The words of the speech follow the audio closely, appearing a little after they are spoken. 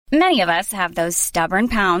Many of us have those stubborn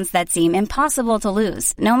pounds that seem impossible to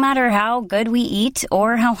lose, no matter how good we eat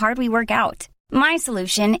or how hard we work out. My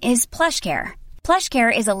solution is PlushCare.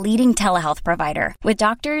 PlushCare is a leading telehealth provider with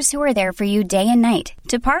doctors who are there for you day and night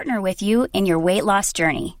to partner with you in your weight loss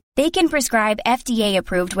journey. They can prescribe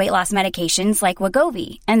FDA-approved weight loss medications like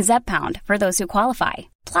Wegovy and Zepbound for those who qualify.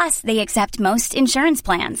 Plus, they accept most insurance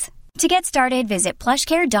plans. To get started, visit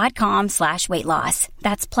plushcare.com/weightloss.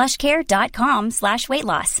 That's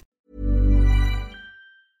plushcare.com/weightloss.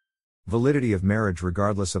 Validity of marriage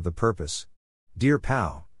regardless of the purpose. Dear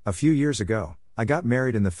PAO, a few years ago, I got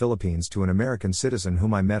married in the Philippines to an American citizen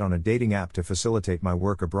whom I met on a dating app to facilitate my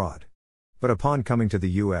work abroad. But upon coming to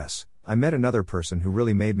the US, I met another person who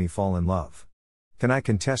really made me fall in love. Can I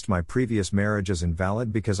contest my previous marriage as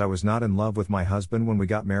invalid because I was not in love with my husband when we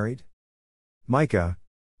got married? Micah.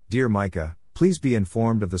 Dear Micah, please be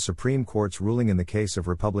informed of the Supreme Court's ruling in the case of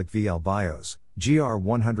Republic v. Albayos, GR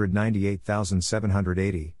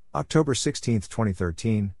 198780, October 16,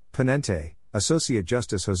 2013, Ponente, Associate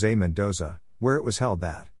Justice Jose Mendoza, where it was held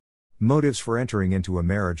that motives for entering into a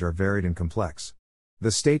marriage are varied and complex.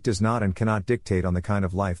 The state does not and cannot dictate on the kind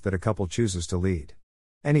of life that a couple chooses to lead.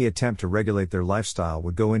 Any attempt to regulate their lifestyle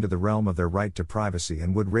would go into the realm of their right to privacy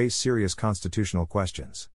and would raise serious constitutional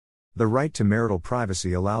questions. The right to marital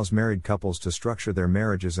privacy allows married couples to structure their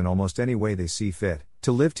marriages in almost any way they see fit,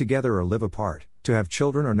 to live together or live apart, to have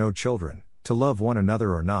children or no children, to love one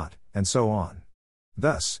another or not, and so on.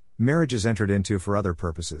 Thus, marriage is entered into for other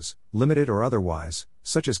purposes, limited or otherwise,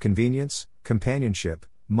 such as convenience, companionship,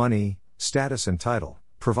 money, status and title,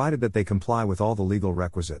 provided that they comply with all the legal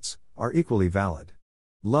requisites, are equally valid.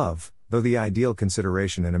 Love, though the ideal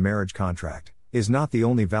consideration in a marriage contract, is not the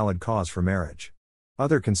only valid cause for marriage.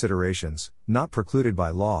 Other considerations, not precluded by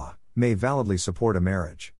law, may validly support a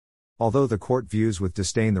marriage. Although the court views with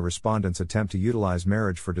disdain the respondent's attempt to utilize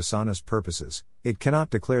marriage for dishonest purposes, it cannot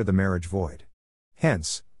declare the marriage void.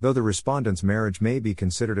 Hence, though the respondent's marriage may be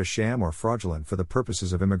considered a sham or fraudulent for the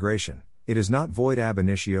purposes of immigration, it is not void ab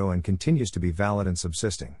initio and continues to be valid and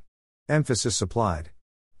subsisting. Emphasis supplied.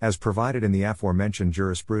 As provided in the aforementioned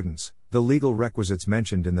jurisprudence, the legal requisites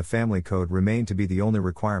mentioned in the Family Code remain to be the only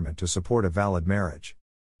requirement to support a valid marriage.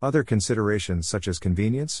 Other considerations such as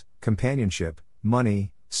convenience, companionship,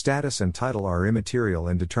 money, status and title are immaterial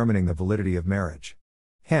in determining the validity of marriage.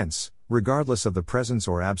 Hence, regardless of the presence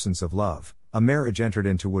or absence of love, a marriage entered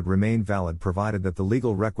into would remain valid provided that the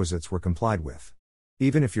legal requisites were complied with.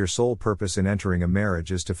 Even if your sole purpose in entering a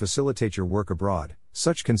marriage is to facilitate your work abroad,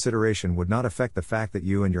 such consideration would not affect the fact that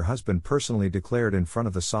you and your husband personally declared in front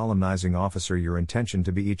of the solemnizing officer your intention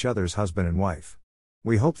to be each other's husband and wife.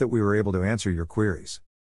 We hope that we were able to answer your queries.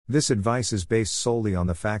 This advice is based solely on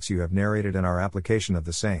the facts you have narrated and our application of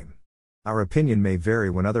the same. Our opinion may vary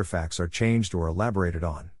when other facts are changed or elaborated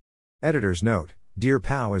on. Editor's note: Dear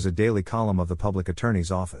PAO is a daily column of the Public Attorney's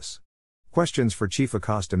Office. Questions for Chief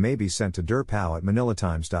Acosta may be sent to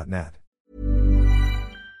dearpao@manilatimes.net.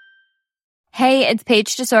 Hey, it's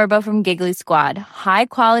Paige DeSorbo from Giggly Squad. High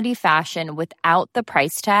quality fashion without the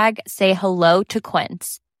price tag. Say hello to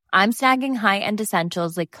Quince. I'm snagging high-end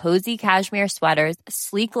essentials like cozy cashmere sweaters,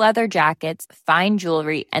 sleek leather jackets, fine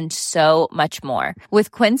jewelry, and so much more.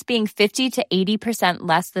 With Quince being 50 to 80%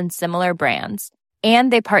 less than similar brands.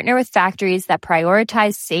 And they partner with factories that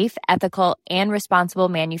prioritize safe, ethical, and responsible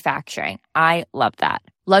manufacturing. I love that.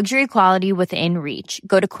 Luxury quality within reach.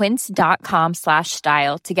 Go to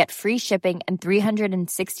quince.com/style to get free shipping and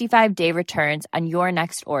 365-day returns on your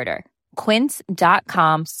next order.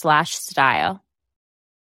 Quince.com/style.